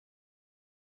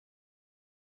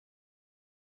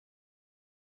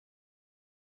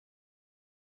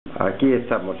Aquí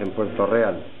estamos en Puerto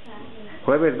Real,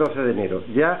 jueves 12 de enero.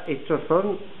 Ya estos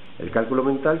son el cálculo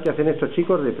mental que hacen estos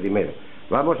chicos de primero.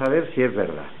 Vamos a ver si es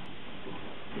verdad.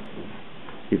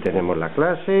 Y tenemos la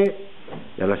clase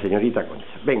y a la señorita Concha.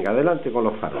 Venga, adelante con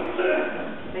los faros.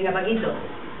 Venga, Paquito.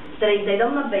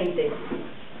 32 más 20.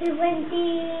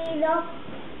 52.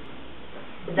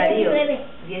 Darío. 19.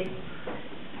 10.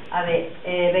 A ver,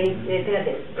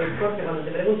 espérate, Jorge, cuando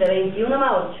te pregunte, 21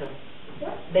 más 8.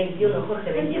 21,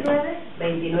 Jorge, 29.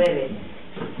 29.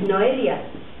 Noelia,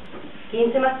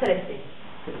 15 más 13.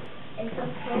 Estos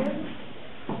son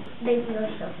 28.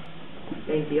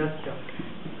 28.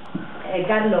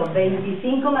 Carlos,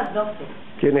 25 más 12.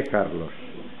 ¿Quién es Carlos?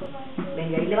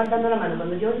 Venga, ir levantando la mano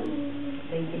cuando yo.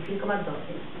 25 más 12.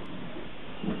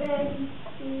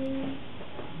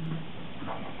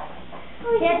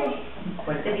 7.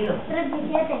 Fuerte, tío.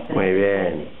 37. Muy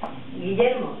bien.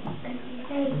 Guillermo, 6.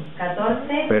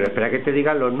 14. Pero espera que te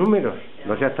digan los números,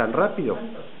 no seas tan rápido.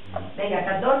 Venga,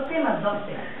 14 más 12.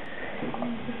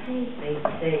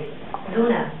 26.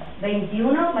 Luna,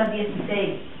 21 más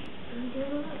 16.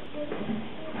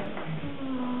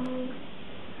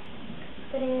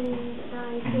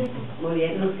 37. Muy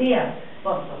bien. Lucía,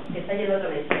 Pozo, que está lleno otra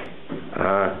vez.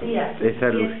 Ah, Lucía, esa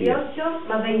es Lucía. 18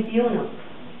 más 21.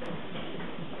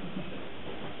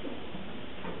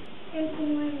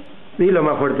 29. Dilo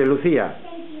más fuerte, Lucía.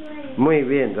 29. Muy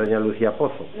bien, doña Lucía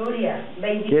Pozo. Nuria,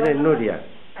 24. ¿Quién es Nuria?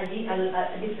 Allí,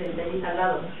 allí frente, allí al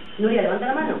lado. Nuria, levanta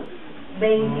la mano.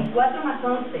 24 más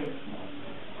 11.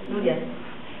 Nuria.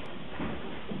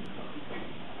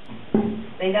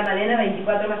 Venga, Malena,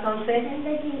 24 más 11.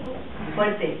 35.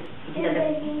 Fuerte. Y quítate.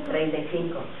 35.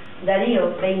 35.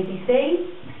 Darío, 26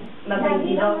 más Darío,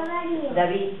 22. Darío.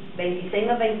 David, 26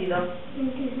 más 22.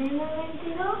 26 más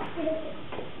 22.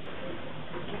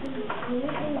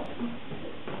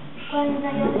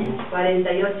 48.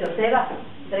 48. Seba,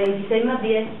 36 más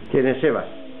 10. ¿Quién es Sebas?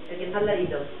 El que está al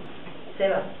ladito.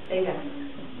 Seba, venga.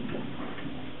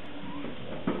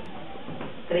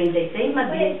 36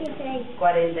 más 10. 46.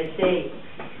 46.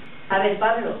 A ver,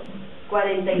 Pablo.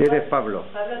 44. ¿Quién es Pablo?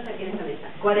 Pablo está aquí en esta mesa.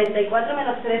 44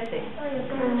 menos 13.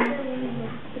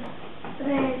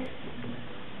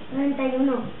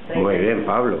 31. Muy bien,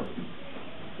 Pablo.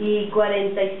 Y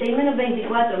 46 menos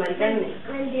 24, Maricarmen.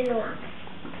 22.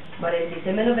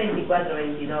 46 menos 24,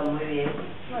 22, muy bien.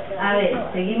 A ver,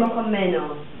 seguimos con menos.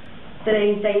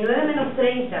 39 menos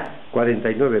 30.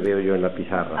 49 veo yo en la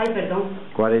pizarra. Ay, perdón.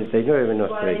 49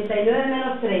 menos 30. 49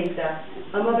 menos 30.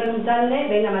 Vamos a preguntarle,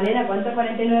 venga, Malena, ¿cuánto es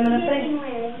 49 menos 30?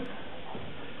 19.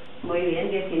 Muy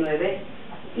bien, 19.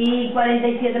 ¿Y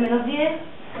 47 menos 10?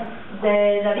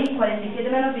 De David, 47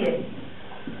 menos 10.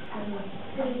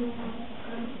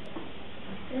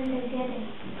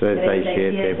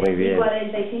 37, muy ¿Y bien.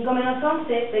 45 menos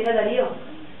 11? Venga, Darío.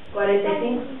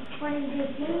 45.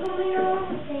 45 menos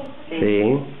 11.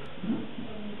 Sí.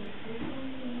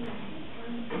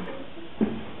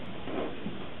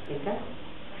 Venga.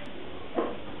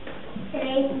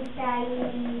 35.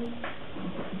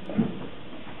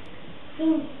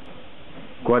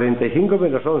 45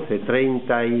 menos 11,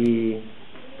 30 y...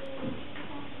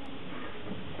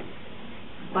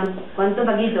 ¿Cuánto,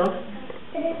 Paquito?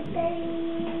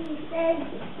 36.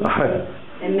 Ay,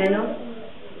 ¿En menos?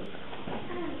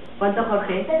 ¿Cuánto,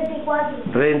 Jorge? 34.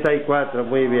 34,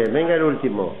 muy bien. Venga el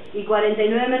último. ¿Y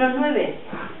 49 menos 9?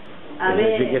 A Ese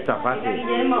ver. sí que está fácil. Venga,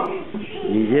 Guillermo.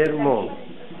 Guillermo,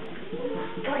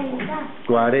 40.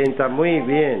 40, muy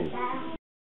bien.